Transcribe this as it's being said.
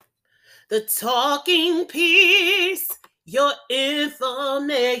The talking piece, your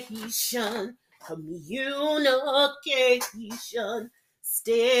information, communication,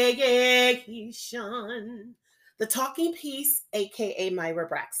 station. The talking piece, aka Myra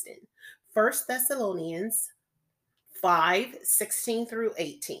Braxton. First Thessalonians 5:16 through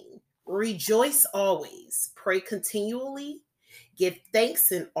 18. Rejoice always, pray continually, give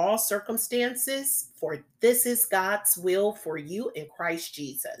thanks in all circumstances, for this is God's will for you in Christ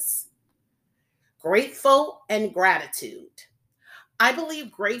Jesus. Grateful and gratitude. I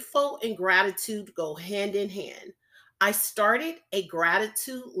believe grateful and gratitude go hand in hand. I started a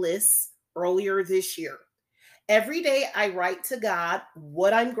gratitude list earlier this year. Every day I write to God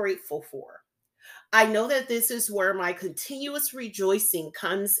what I'm grateful for. I know that this is where my continuous rejoicing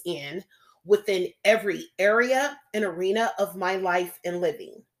comes in within every area and arena of my life and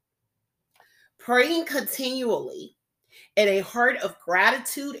living. Praying continually and a heart of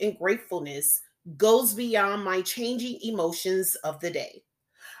gratitude and gratefulness goes beyond my changing emotions of the day.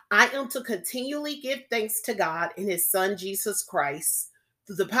 I am to continually give thanks to God and His Son, Jesus Christ,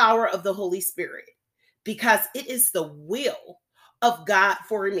 through the power of the Holy Spirit, because it is the will of God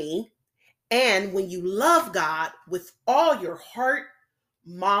for me. And when you love God with all your heart,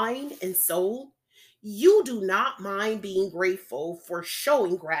 mind, and soul, you do not mind being grateful for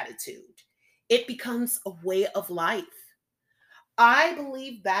showing gratitude. It becomes a way of life. I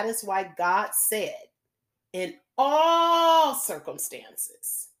believe that is why God said, in all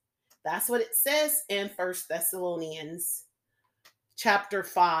circumstances. That's what it says in First Thessalonians chapter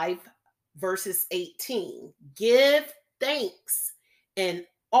 5, verses 18. Give thanks in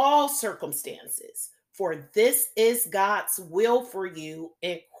all circumstances, for this is God's will for you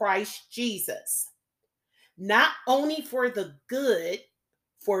in Christ Jesus. Not only for the good,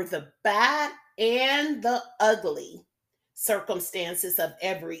 for the bad and the ugly circumstances of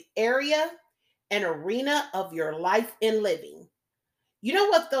every area and arena of your life and living. You know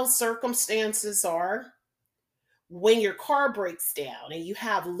what those circumstances are? When your car breaks down and you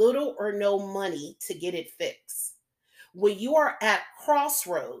have little or no money to get it fixed. When you are at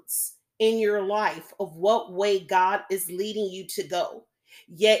crossroads in your life of what way God is leading you to go,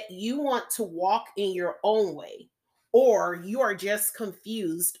 yet you want to walk in your own way, or you are just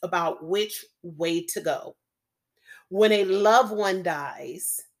confused about which way to go. When a loved one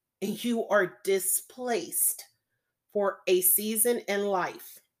dies and you are displaced for a season in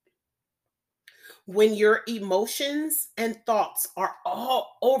life, when your emotions and thoughts are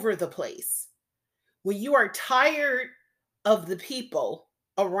all over the place, when you are tired of the people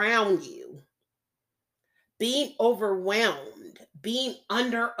around you, being overwhelmed, being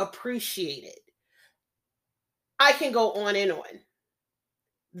underappreciated. I can go on and on.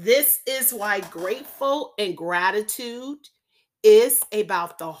 This is why grateful and gratitude is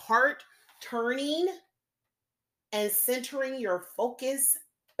about the heart turning and centering your focus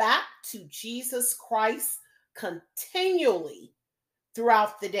back to Jesus Christ continually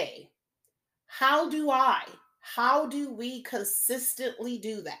throughout the day. How do we consistently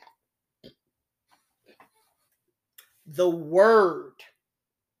do that? The Word.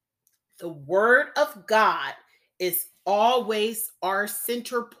 The Word of God is always our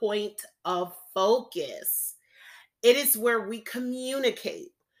center point of focus. It is where we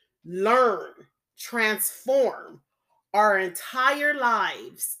communicate, learn, transform our entire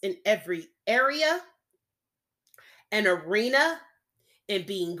lives in every area and arena, and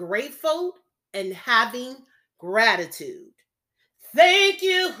being grateful and having gratitude. Thank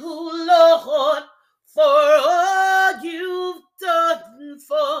you, Lord, for all you've done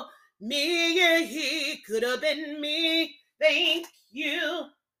for me. It could have been me. Thank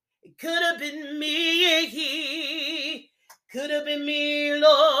you. It could have been me. Could have been me,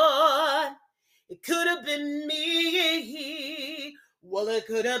 Lord. It could have been me. Well, it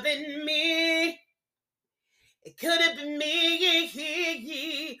could have been me. It could have been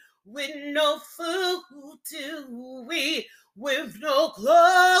me with no food to eat, with no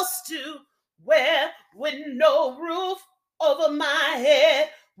clothes to wear, with no roof over my head,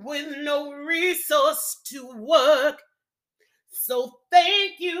 with no resource to work. So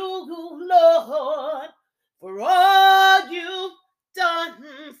thank you, Lord, for all you've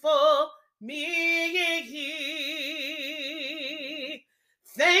done for me.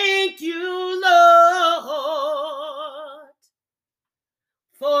 Thank you, Lord,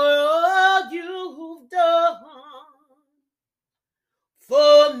 for all you've done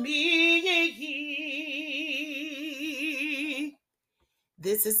for me.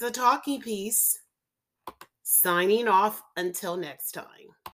 This is the talking piece. Signing off until next time.